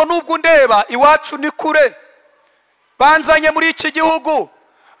amubwira ngo nubwo ndeba iwacu ni kure, banzanye muri iki gihugu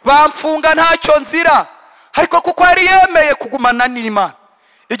bamfunga ntacyo nzira, ariko kuko yari yemeye kugumana n'Imana,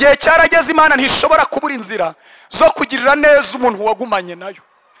 igihe cyarageze Imana ntishobora kubura inzira zo kugirira neza umuntu wagumanye nayo.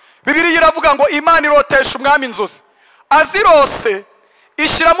 Bibiliya iravuga ngo Imana irotesha umwami inzozi, azirose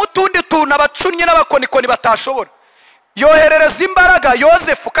ishyiramo utundi tuntu abacunnyi n'abakonikoni batashobora. Yoherereza imbaraga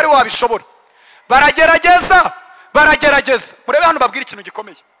Yosefu ko ari we wabishobora. Baragerageza. Murebe hano babwira ikintu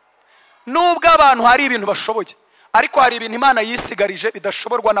gikomeye. Nubwo abantu hari ibintu bashoboye, ariko hari ibintu Imana yisigarije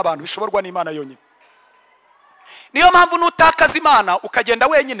bidashoborwa n'abantu, bishoborwa n'Imana yonyine. Niyo mpamvu nutakaza Imana ukagenda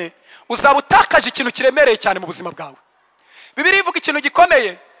wenyine, uzaba utakaje ikintu kiremereye cyane mu buzima bwawe. Bibiliya ivuga ikintu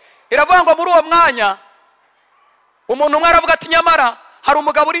gikomeye, iravuga ngo muri uwo mwanya umuntu umwe aravuga ati nyamara hari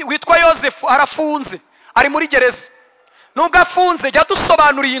umugabo witwa Yosefu arafunze, ari muri gereza. Nubwo afunze jya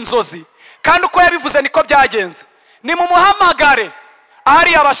dusobanuriye inzozi, kandi uko yabivuze niko byagenze. Ni mu muhamagare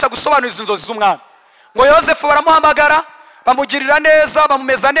ahari yabasha gusobanura izo nzozi z'umwami. Ngo Yosefu baramuhamagara, bamugirira neza,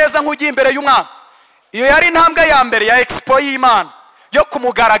 bamumeza neza nk'ugiye imbere y'umwami. Iyo yari intambwe ya mbere ya expo y'Imana yo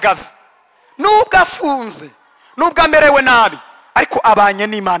kumugaragaza. Nubwo afunze, nubwo amerewe nabi, ariko abanye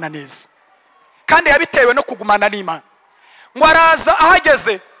n'Imana neza, kandi yabitewe no kugumana n'Imana. Ngo araza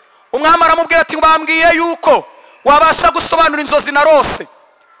ahageze, umwami aramubwira ati bambwiye yuko wabasha gusobanura inzozi narose.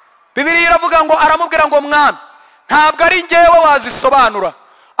 Bibiliya iravuga ngo aramubwira ngo mwami, ntabwo ari njyewe wazisobanura,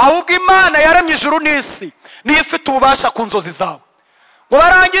 ahubwo Imana yaremye ijuru n'isi niyo ifite ububasha ku nzozi zawe. Ngo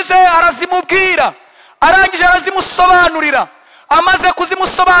barangije arazimubwira, arangije arazimusobanurira. Amaze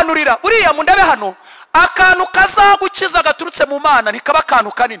kuzimusobanurira, buriya mundebe hano, akantu kazagukiza gaturutse mu Mana ntikaba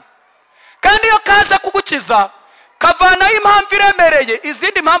akantu kanini, kandi iyo kaje kugukiza kavanaho impamvu iremereye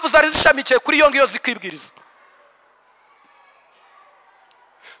izindi impamvu zari zishamikiye kuri iyo ngiyo zikibwiriza.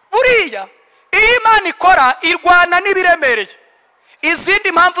 Buriya iyo Imana ikora irwana n'ibiremereye, izindi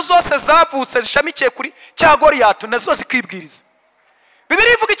impamvu zose zavutse zishamikiye kuri cya Goliyati nazo zikibwiriza.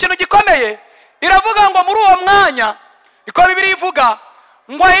 Bibiliya ivuga ikintu gikomeye, iravuga ngo muri uwo mwanya, iko Bibiliya ivuga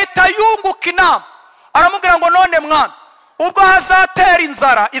ngo ahita yunguka inama, aramubwira ngo none mwana, ubwo hazatera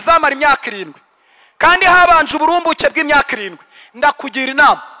inzara izamara imyaka 7, kandi habanje uburumbuke bw'imyaka 7, ndakugira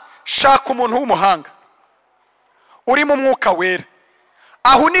inama, shaka umuntu w'umuhanga uri mu mwuka wera,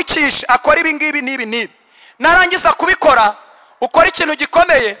 ahunikishe akora ibi ngibi n'ibi, narangiza kubikora ukora ikintu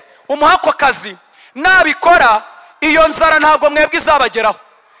gikomeye, umuha ako kazi, nabikora iyo nzara ntabwo mwebwe izabageraho.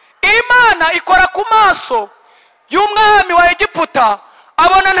 Imana ikora ku maso y'umwami wa Egiputa,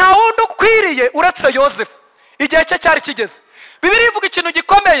 abona nta wundi ukwiriye uretse Yosefu. Igihe cye cyari kigeze. Bibiliya ivuga ikintu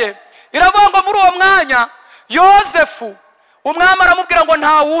gikomeye, iravuga ngo muri uwo mwanya Yosefu umwami aramubwira ngo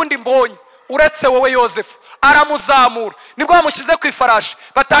nta wundi mbonye uretse wowe Yosefu. Aramuzamura, nibwo bamushyize ku ifarashi,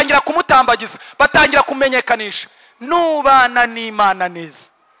 batangira kumutambagiza, batangira kumenyekanisha. Nubana n'Imana neza,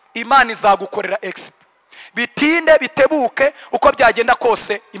 Imana izagukorera expo. Bitinde bitebuke uko byagenda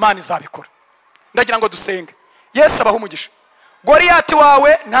kose, Imana izabikora. Ndagira ngo dusenge. Yesu abaho umugisha. Goliyati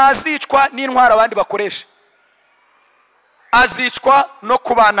wawe ntazicwa n'intwara abandi bakoresha, azicwa no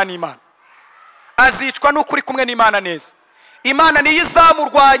kubana n'Imana, azicwa n'ukuri kumwe n'Imana neza. Imana niyo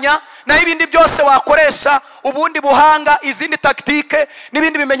izamurwanya, naho ibindi byose wakoresha, ubundi buhanga, izindi taktike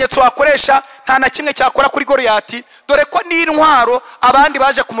n'ibindi bimenyetso wakoresha, nta na kimwe cyakora kuri Goliyati. Dore ko n'intwaro abandi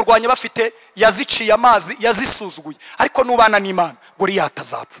baje kumurwanya bafite yaziciye amazi, yazisuzuguye. Ariko nubana n'Imana, Goliyati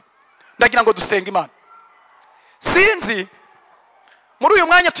azapfa. Ndagira ngo dusenga Imana. Sinzi muri uyu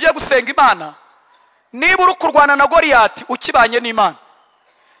mwanya tugiye gusenga Imana, niba uri kurwana na Goliyati ukibanye n'Imana,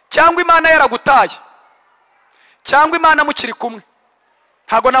 cyangwa Imana yaragutaye, cyangwa Imana mukiri kumwe.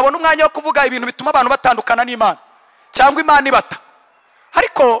 Ntago nabona umwanya wo kuvuga ibintu bituma abantu batandukana n'Imana, cyangwa Imana ibata.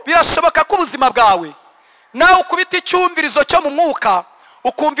 Ariko birashoboka ko ubuzima bwawe nawe ukubita icyumvirizo cyo mu mwuka,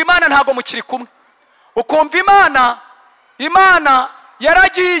 ukumva Imana ntago mukiri kumwe, ukumva Imana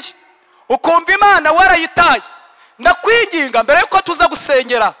yaragiye, ukumva Imana warayitaye. Ndakwinginga mbere yuko tuza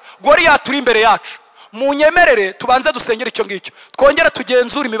gusengera Goliyati uri imbere yacu, munyemerere tubanze dusengera icyo ngicyo, twongere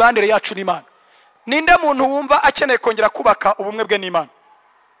tugenzura imibanire yacu n'Imana. Ninde muntu wumva akeneye kongera kubaka ubumwe bwe n'Imana,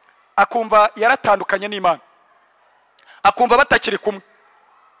 akumva yaratandukanye n'Imana, akumva batakiri kumwe?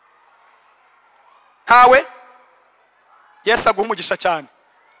 Ntawe? Yesu aguha umugisha cyane.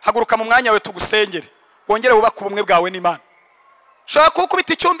 Haguruka mu mwanya we tugusengere, wongere wubaka ubumwe bwawe n'Imana. Shaka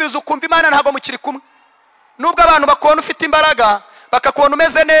kukubita icyumvirizo ukumva Imana ntago mukiri kumwe. Nubwo abantu bakubona ufite imbaraga, bakakubona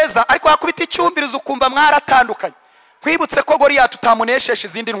umeze neza, ariko hakubita icyumvirizo ukumva mwaratandukanye. Kwibutse ko Goliyati utamuneshesha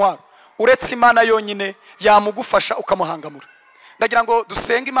izindi ntwaro, uretse Imana yonyine yamugufasha ukamuhangamura. Ndagira ngo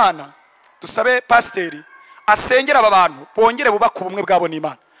dusenge Imana, dusabe pasiteri asengera aba bantu bongere bubaka ubumwe bwabo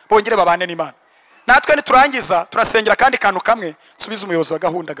n'Imana, bongere babane n'Imana. Natwe niturangiza turasengera kandi kantu kamwe, subiza umuyobozi wa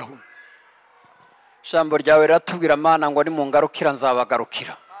gahunda. Ijambo ryawe riratubwira Mana ngo ni mu ngarukira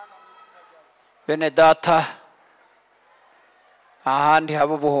nzabagarukira. Bene data, ahandi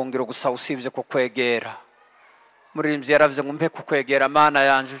haba ubuhungiro gusa usibye kukwegera. Muririmbyi yaravuze ngo mpe kukwegera Mana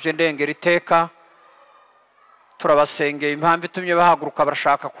yanje uje ndengera iteka. Turabasengeye impamvu itumye bahaguruka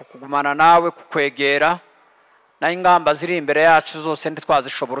barashaka kukugumana nawe, kukwegera. Na ingamba ziri imbere yacu zose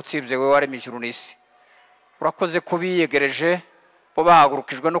ntitwazishobora utsibye wewe waremye ijuru n'isi. Urakoze kubiyegereje bo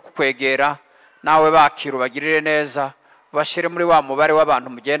bahagurukijwe no kukwegera, nawe bakira ubagirire neza, bashire muri wa mubare w'abantu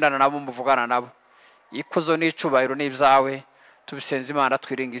mugendana nabo muvugana nabo. Ikuzo n'icubahiro n'ibyawe tubisenze Imana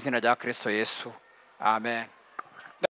twiringa izina rya Kristo Yesu. Amen.